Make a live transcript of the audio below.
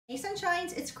Hey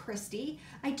Sunshines, it's Kristy.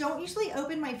 I don't usually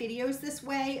open my videos this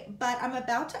way, but I'm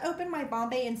about to open my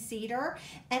Bombay and Cedar,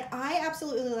 and I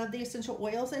absolutely love the essential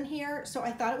oils in here, so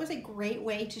I thought it was a great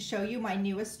way to show you my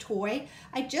newest toy.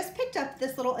 I just picked up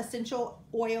this little essential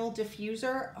oil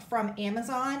diffuser from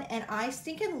Amazon, and I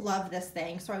stinking love this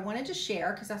thing, so I wanted to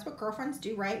share because that's what girlfriends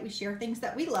do, right? We share things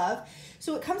that we love.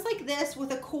 So it comes like this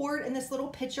with a cord and this little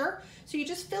pitcher. So you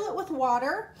just fill it with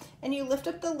water, and you lift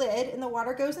up the lid, and the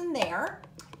water goes in there.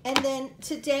 And then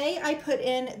today I put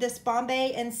in this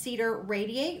Bombay and Cedar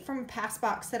Radiate from a past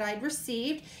box that I'd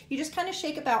received. You just kind of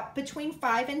shake about between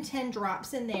 5 and 10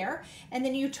 drops in there, and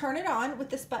then you turn it on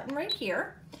with this button right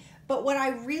here. But what I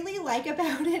really like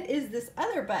about it is this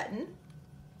other button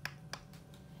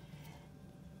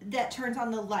that turns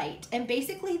on the light, and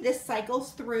basically this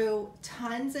cycles through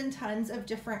tons and tons of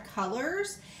different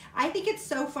colors. I think it's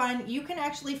so fun. You can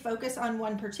actually focus on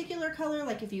one particular color,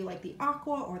 like if you like the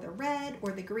aqua or the red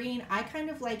or the green. I kind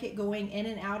of like it going in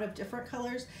and out of different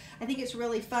colors. I think it's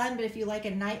really fun, but if you like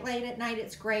a night light at night,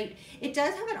 it's great. It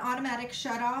does have an automatic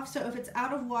shut off, so if it's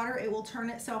out of water, it will turn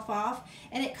itself off,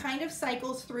 and it kind of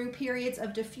cycles through periods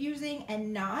of diffusing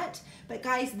and not. But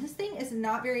guys, this thing is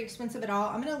not very expensive at all.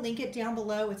 I'm gonna link it down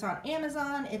below. It's on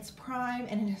Amazon, it's Prime,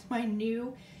 and it is my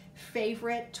new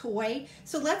favorite toy.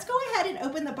 So let's go ahead and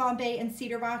open the Bombay and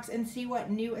Cedar box and see what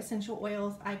new essential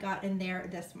oils I got in there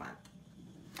this month.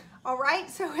 All right,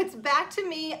 so it's back to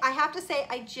me. I have to say,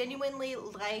 I genuinely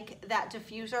like that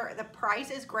diffuser. The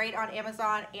price is great on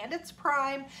Amazon and it's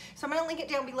Prime. So I'm gonna link it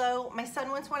down below. My son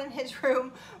wants one in his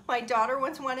room. My daughter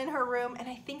wants one in her room. And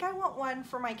I think I want one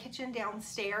for my kitchen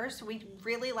downstairs. We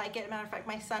really like it. Matter of fact,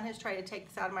 my son has tried to take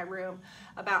this out of my room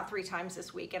about 3 times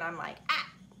this week. And I'm like,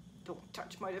 don't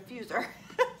touch my diffuser.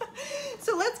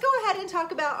 So let's go ahead and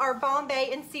talk about our Bombay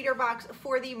and Cedar box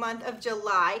for the month of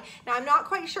July. Now I'm not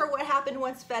quite sure what happened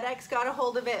once FedEx got a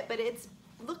hold of it, but it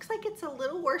looks like it's a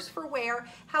little worse for wear.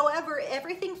 However,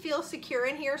 everything feels secure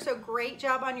in here, so great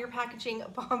job on your packaging,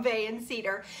 Bombay and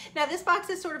Cedar. Now this box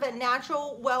is sort of a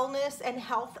natural wellness and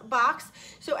health box,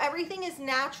 so everything is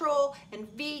natural and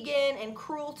vegan and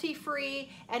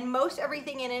cruelty-free, and most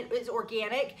everything in it is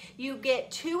organic. You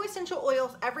get 2 essential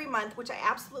oils every month, which I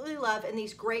absolutely love, and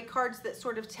these great cards that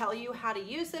sort of tell you how to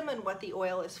use them and what the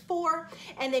oil is for.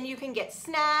 And then you can get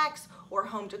snacks or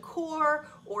home decor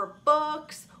or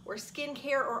books or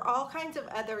skincare or all kinds of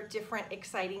other different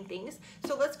exciting things.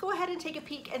 So let's go ahead and take a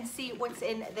peek and see what's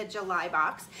in the July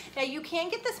box. Now you can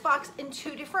get this box in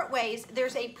 2 different ways.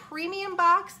 There's a premium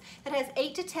box that has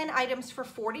 8 to 10 items for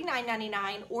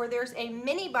 $49.99, or there's a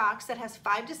mini box that has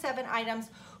 5 to 7 items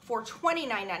for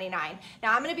 $29.99.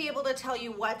 Now I'm gonna be able to tell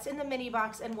you what's in the mini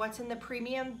box and what's in the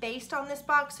premium based on this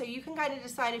box, so you can kind of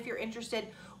decide if you're interested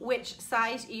which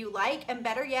size you like. And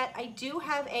better yet, I do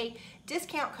have a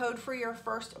discount code for your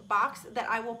first box that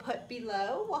I will put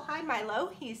below. Well, hi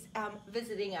Milo, he's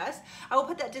visiting us. I will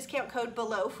put that discount code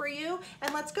below for you,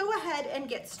 and let's go ahead and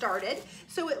get started.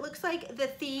 So it looks like the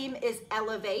theme is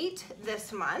Elevate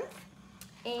this month.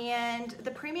 And the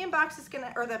premium box is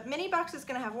gonna, or the mini box is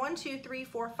gonna have 1, 2, 3,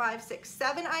 4, 5, 6,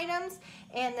 7 items,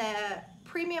 and the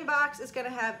premium box is gonna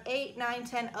have 8, 9,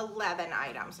 10, 11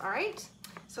 items, all right?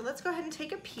 So let's go ahead and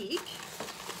take a peek.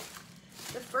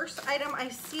 The first item I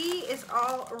see is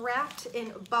all wrapped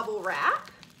in bubble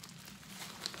wrap.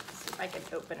 Let's see if I can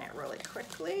open it really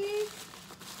quickly.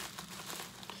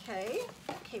 Okay,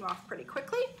 that came off pretty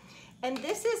quickly. And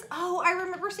this is, oh, I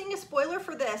remember seeing a spoiler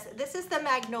for this. This is the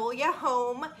Magnolia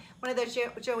Home, one of those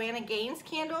Joanna Gaines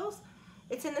candles.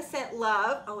 It's in the scent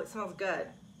Love. Oh, it smells good.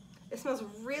 It smells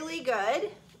really good.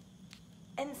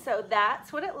 And so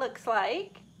that's what it looks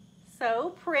like.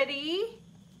 So pretty.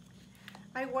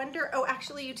 I wonder, oh,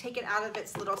 actually you take it out of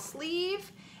its little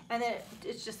sleeve, and then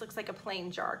it just looks like a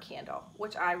plain jar candle,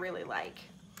 which I really like.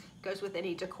 Goes with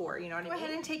any decor, you know what I mean? Go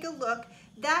ahead and take a look.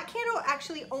 That candle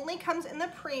actually only comes in the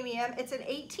premium. It's an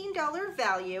 $18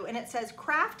 value, and it says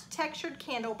Craft Textured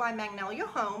Candle by Magnolia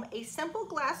Home, a simple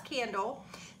glass candle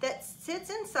that sits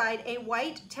inside a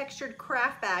white textured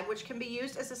craft bag, which can be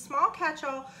used as a small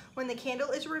catch-all when the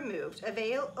candle is removed.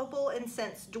 Available in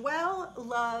scents Dwell,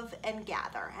 Love, and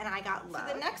Gather. And I got Love.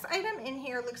 So the next item in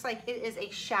here looks like it is a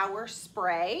shower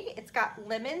spray. It's got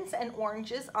lemons and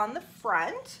oranges on the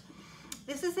front.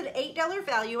 This is an $8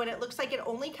 value, and it looks like it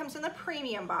only comes in the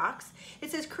premium box. It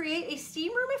says create a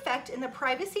steam room effect in the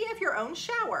privacy of your own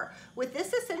shower. With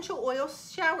this essential oil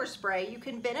shower spray, you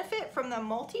can benefit from the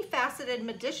multifaceted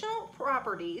medicinal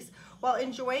properties while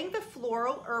enjoying the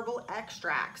floral herbal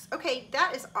extracts. Okay,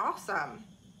 that is awesome.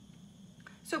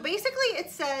 So basically it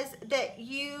says that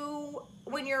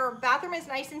when your bathroom is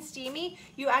nice and steamy,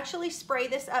 you actually spray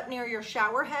this up near your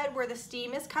shower head where the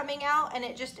steam is coming out, and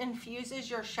it just infuses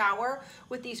your shower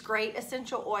with these great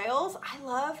essential oils. I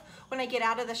love when I get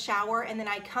out of the shower and then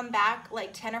I come back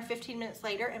like 10 or 15 minutes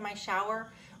later and my shower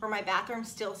or my bathroom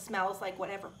still smells like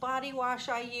whatever body wash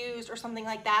I used or something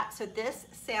like that. So this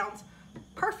sounds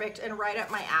perfect and right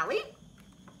up my alley.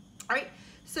 All right.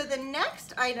 So the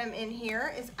next item in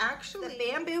here is actually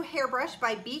the Bamboo Hairbrush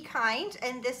by Be Kind,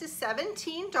 and this is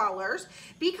 $17.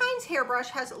 Be Kind's hairbrush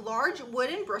has large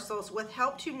wooden bristles with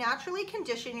help to naturally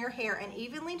condition your hair and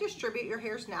evenly distribute your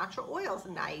hair's natural oils.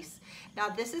 Nice. Now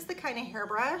this is the kind of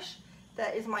hairbrush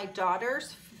that is my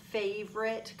daughter's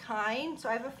favorite kind, so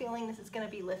I have a feeling this is going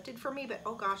to be lifted for me, but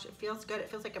oh gosh, it feels good. It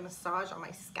feels like a massage on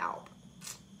my scalp.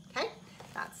 Okay,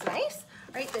 that's nice.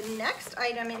 All right, the next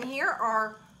item in here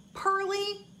are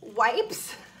pearly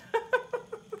wipes.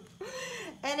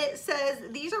 And it says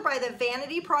these are by the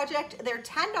Vanity Project. They're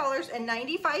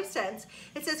 $10.95.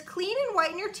 It says clean and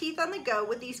whiten your teeth on the go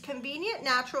with these convenient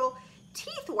natural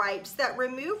teeth wipes that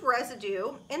remove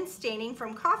residue and staining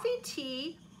from coffee,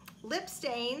 tea, lip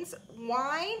stains,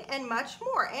 wine, and much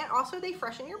more. And also they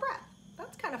freshen your breath.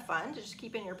 That's kind of fun to just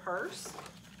keep in your purse.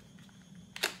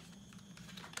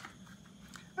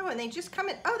 Oh, and they just come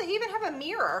in, oh, they even have a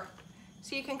mirror.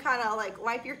 So you can kind of like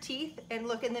wipe your teeth and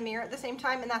look in the mirror at the same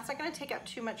time, and that's not going to take up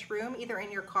too much room either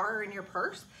in your car or in your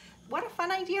purse. What a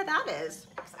fun idea that is.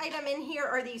 Next item in here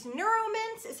are these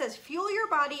NeuroMints. It says fuel your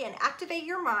body and activate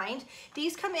your mind.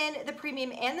 These come in the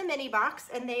premium and the mini box,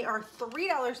 and they are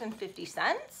 $3.50.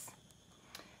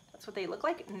 That's what they look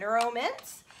like,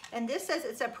 NeuroMints. And this says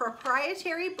it's a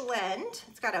proprietary blend.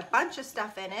 It's got a bunch of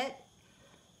stuff in it.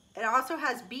 It also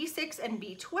has B6 and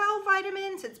B12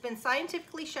 vitamins. It's been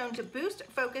scientifically shown to boost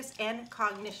focus and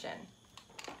cognition.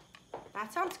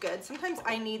 That sounds good. Sometimes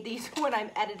I need these when I'm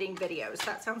editing videos.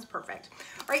 That sounds perfect.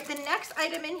 All right, the next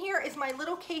item in here is my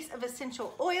little case of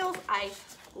essential oils. I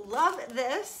love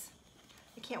this.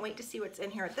 I can't wait to see what's in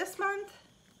here this month.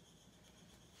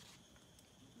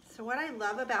 So what I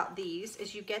love about these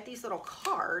is you get these little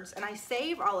cards, and I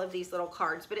save all of these little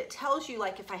cards, but it tells you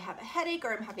like if I have a headache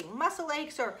or I'm having muscle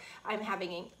aches or I'm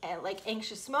having like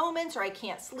anxious moments or I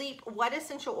can't sleep, what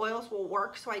essential oils will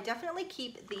work. So I definitely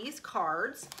keep these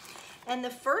cards. And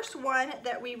the first one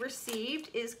that we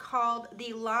received is called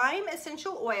the Lime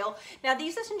Essential Oil. Now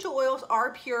these essential oils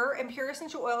are pure, and pure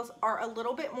essential oils are a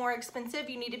little bit more expensive.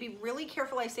 You need to be really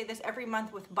careful, I say this every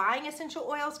month, with buying essential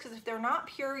oils, because if they're not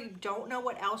pure, you don't know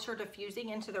what else you're diffusing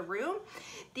into the room.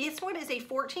 This one is a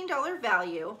 $14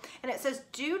 value, and it says,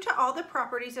 due to all the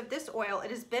properties of this oil,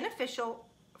 it is beneficial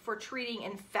for treating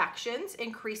infections,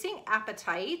 increasing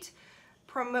appetite,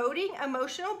 promoting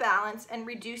emotional balance, and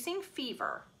reducing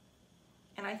fever.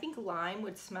 And I think lime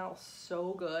would smell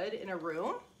so good in a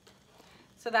room.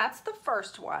 So that's the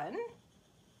first one.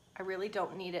 I really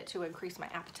don't need it to increase my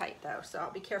appetite though, so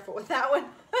I'll be careful with that one.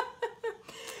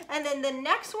 And then the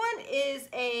next one is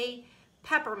a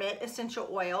peppermint essential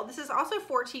oil. This is also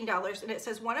 $14, and it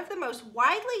says one of the most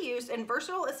widely used and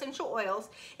versatile essential oils.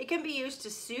 It can be used to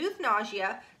soothe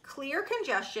nausea, clear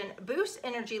congestion, boost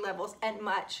energy levels, and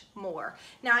much more.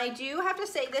 Now I do have to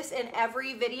say this in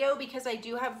every video because I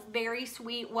do have very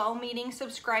sweet, well-meaning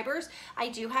subscribers. I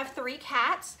do have 3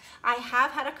 cats. I have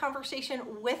had a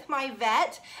conversation with my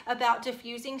vet about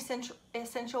diffusing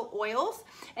essential oils,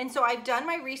 and so I've done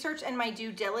my research and my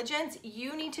due diligence.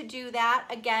 You need to do that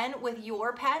again with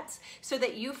your pets so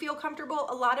that you feel comfortable.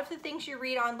 A lot of the things you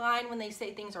read online when they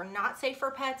say things are not safe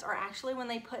for pets are actually when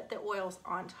they put the oils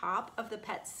on top of the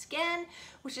pet's skin,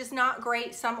 which is not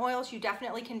great. Some oils you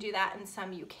definitely can do that and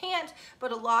some you can't,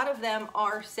 but a lot of them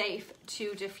are safe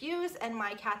to diffuse, and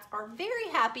my cats are very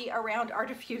happy around our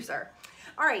diffuser.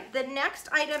 All right, the next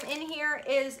item in here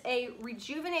is a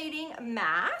rejuvenating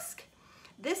mask.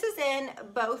 This is in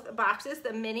both boxes,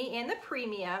 the mini and the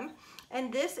premium,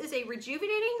 and this is a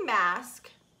rejuvenating mask,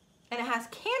 and it has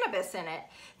cannabis in it.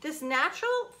 This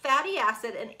natural fatty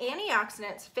acid and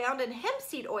antioxidants found in hemp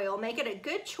seed oil make it a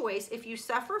good choice if you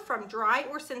suffer from dry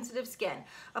or sensitive skin.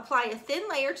 Apply a thin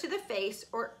layer to the face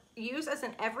or use as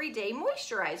an everyday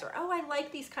moisturizer. Oh, I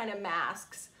like these kind of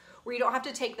masks where you don't have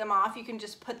to take them off. You can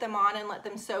just put them on and let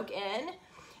them soak in.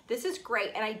 This is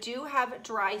great, and I do have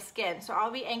dry skin, so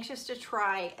I'll be anxious to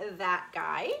try that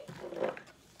guy.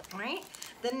 All right,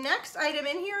 the next item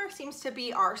in here seems to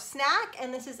be our snack,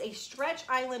 and this is a Stretch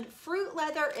Island fruit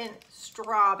leather and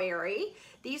strawberry.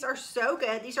 These are so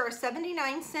good. These are a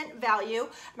 79-cent value.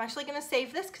 I'm actually gonna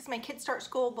save this because my kids start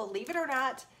school, believe it or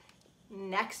not,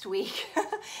 next week.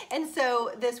 And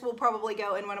so this will probably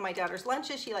go in one of my daughter's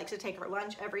lunches. She likes to take her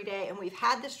lunch every day, and we've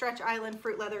had the Stretch Island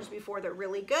fruit leathers before. They're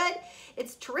really good.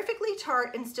 It's terrifically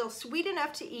tart and still sweet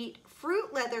enough to eat.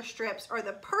 Fruit leather strips are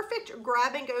the perfect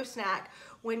grab and go snack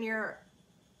when you're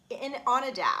on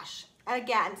a dash. And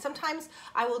again, sometimes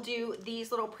I will do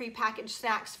these little prepackaged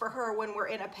snacks for her when we're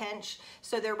in a pinch,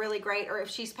 so they're really great. Or if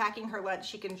she's packing her lunch,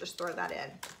 she can just throw that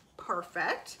in.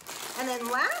 Perfect. And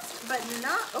then last but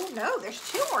not, oh no, there's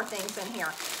 2 more things in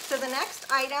here. So the next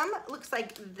item looks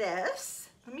like this.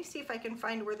 Let me see if I can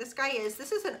find where this guy is.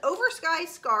 This is an Oversized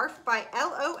scarf by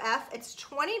LOF. It's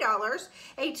 $20.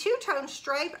 A 2-tone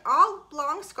striped all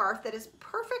long scarf that is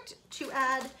perfect to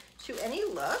add to any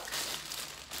look.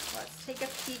 Let's take a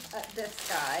peek at this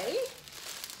guy.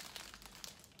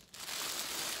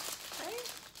 Okay.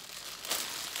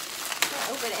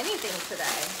 Can't open anything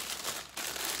today.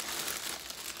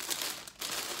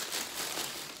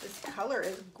 Color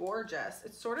is gorgeous.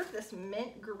 It's sort of this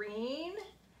mint green,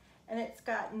 and it's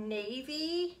got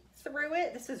navy through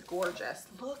it. This is gorgeous.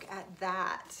 Look at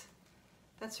that.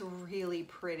 That's really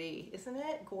pretty, isn't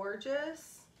it?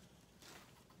 Gorgeous.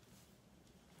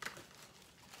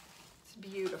 It's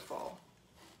beautiful.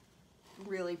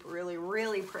 Really, really,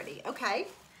 really pretty. Okay.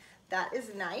 That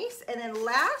is nice. And then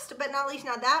last but not least,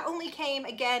 now that only came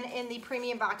again in the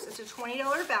premium box. It's a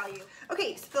 $20 value.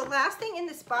 Okay, so the last thing in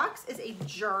this box is a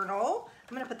journal.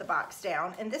 I'm gonna put the box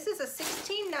down. And this is a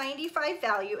 $16.95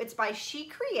 value. It's by She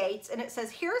Creates, and it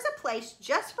says, here's a place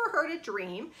just for her to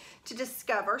dream, to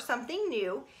discover something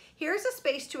new. Here's a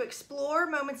space to explore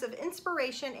moments of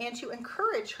inspiration and to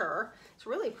encourage her. It's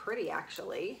really pretty,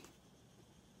 actually.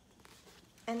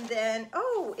 And then,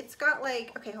 oh, it's got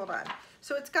like, okay, hold on.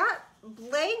 So it's got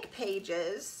blank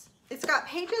pages. It's got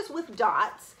pages with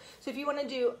dots. So if you want to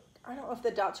do, I don't know if the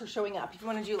dots are showing up. If you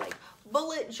want to do like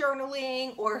bullet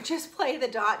journaling or just play the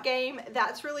dot game,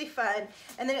 that's really fun.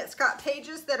 And then it's got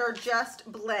pages that are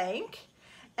just blank.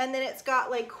 And then it's got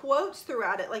like quotes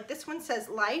throughout it. Like this one says,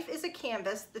 life is a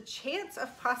canvas, the chance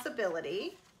of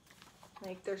possibility.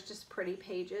 Like there's just pretty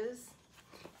pages.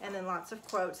 And then lots of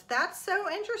quotes. That's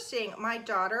so interesting. My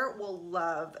daughter will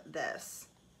love this.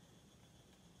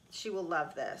 She will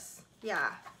love this. Yeah,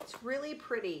 it's really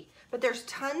pretty. But there's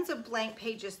tons of blank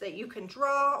pages that you can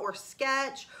draw or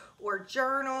sketch or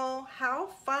journal. How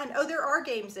fun. Oh, there are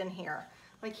games in here.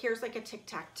 Like here's like a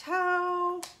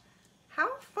tic-tac-toe. How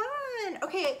fun.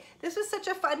 Okay, this was such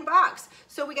a fun box.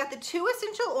 So we got the 2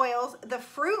 essential oils, the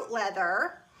fruit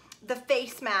leather, the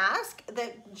face mask,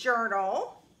 the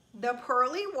journal, the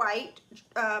pearly white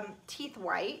teeth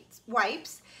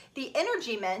wipes, the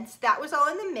energy mints. That was all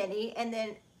in the mini, and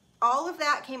then all of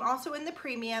that came also in the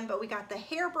premium, but we got the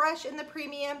hairbrush in the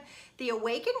premium, the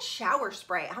Awaken shower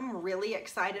spray. I'm really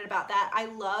excited about that. I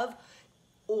love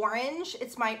orange.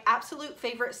 It's my absolute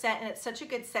favorite scent, and it's such a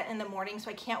good scent in the morning, so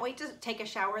I can't wait to take a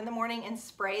shower in the morning and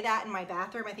spray that in my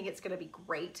bathroom. I think it's gonna be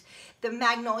great. The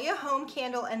Magnolia Home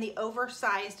Candle and the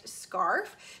Oversized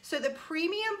scarf. So the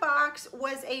premium box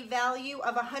was a value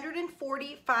of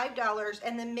 $145,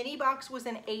 and the mini box was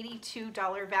an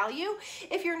 $82 value.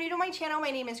 If you're new to my channel,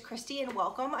 my name is Kristy, and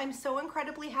welcome. I'm so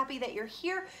incredibly happy that you're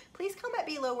here. Please comment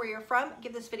below where you're from,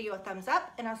 give this video a thumbs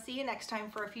up, and I'll see you next time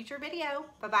for a future video.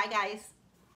 Bye-bye, guys.